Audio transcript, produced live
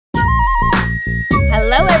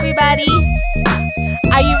Hello everybody!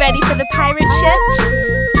 Are you ready for the pirate ship?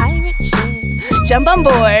 Pirate ship. Jump on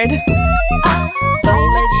board!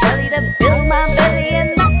 Pirate jelly to fill my belly, and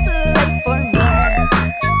that's a life for me.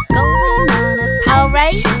 Going on a pirate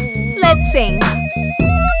Alright, ship. let's sing!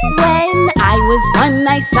 When I was one,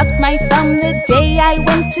 I sucked my thumb the day I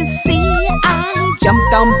went to sea. I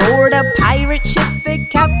jumped on board a pirate ship. The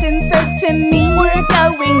captain said to me, we're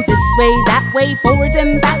going this way, that way, forwards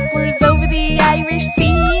and backwards over the Irish Sea.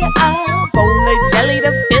 A bowl of jelly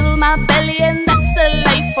to fill my belly, and that's the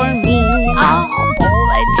life for me. A bowl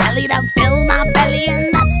of jelly to fill my belly,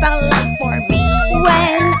 and that's the life for me.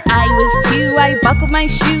 When I was 2, I buckled my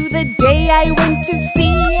shoe the day I went to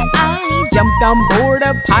sea. I jumped on board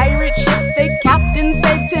a pirate ship. The captain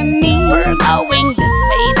said to me, we're going this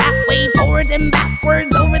way, that way, forwards and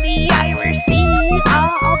backwards over the Irish Sea.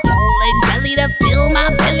 A bowl of jelly to fill my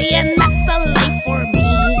belly, and that's the life for me.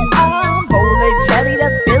 a bowl of jelly to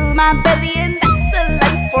fill my belly, and that's the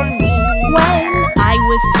life for me. When I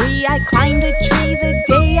was 3, I climbed a tree the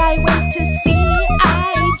day I went to sea.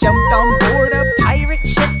 I jumped on board a pirate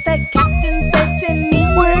ship. The captain said to me,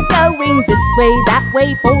 we're going this way, that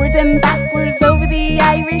way, forwards and backwards over the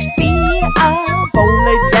Irish Sea. A bowl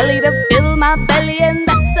of jelly to fill my belly, and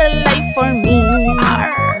that's the life for me.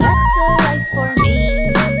 Arr, that's the life for me.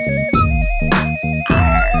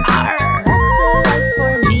 Arr, arr, that's the life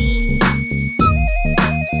for me.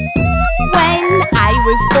 When I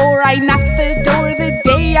was 4, I knocked the door the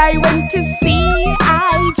day I went to sea.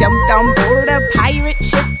 I jumped on board a pirate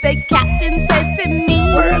ship. The captain said to me,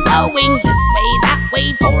 we're going this way, that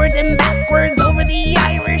way, forwards and backwards over the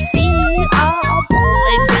Irish Sea. A bowl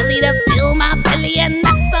of jelly to fill my belly, and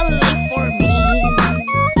that's the life for me.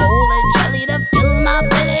 Bowl of jelly to fill my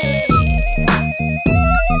belly.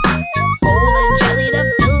 Bowl of jelly to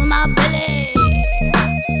fill my belly.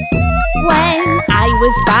 when I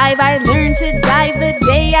was 5, I learned to dive the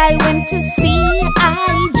day I went to sea.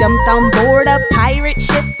 I jumped on board a pirate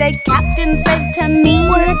ship. The captain said to me,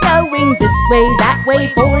 we're going this way, that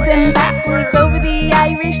way, forwards and backwards over the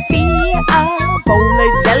Irish Sea. A bowl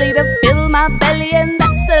of jelly to fill my belly, and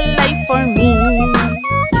that's the life for me.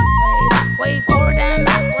 That way, forward and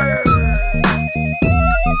backwards.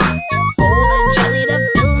 Bowl of jelly to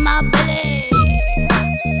fill my belly.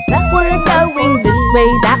 We're going this way,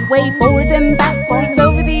 that way, forwards and backwards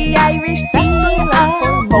over the Irish Sea.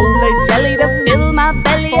 A bowl of jelly to fill my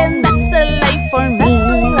belly, and that's the life for me. That's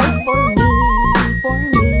the life for me, for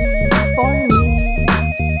me, for me.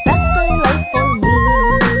 That's the life for me,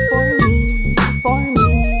 for me, for me.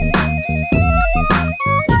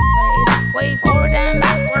 That way, forward and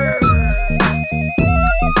backwards.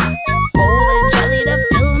 Bowl of jelly to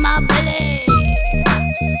fill my belly.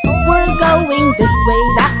 We're going this way,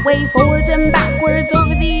 that way, forwards and backwards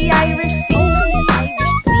over the Irish Sea.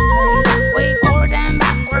 That way, forward and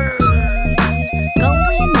backwards.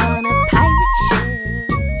 Going on a pirate ship.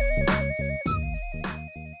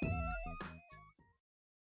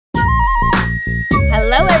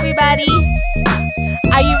 Hello everybody!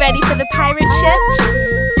 Are you ready for the pirate ship?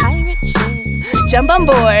 Pirate ship. Jump on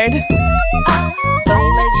board!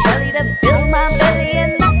 Bowl of jelly to fill my belly,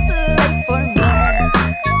 and that's the life for me.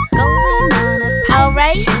 Going on a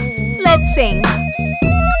Alright, let's sing!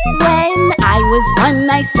 When I was 1,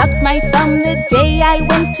 I sucked my thumb the day I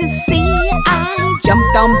went to sea. I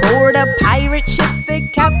jumped on board a pirate ship. The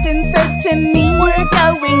captain said to me, we're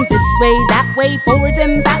going this way, that way, forwards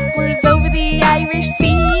and backwards over the Irish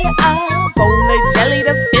Sea. A bowl of jelly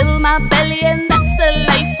to fill my belly, and that's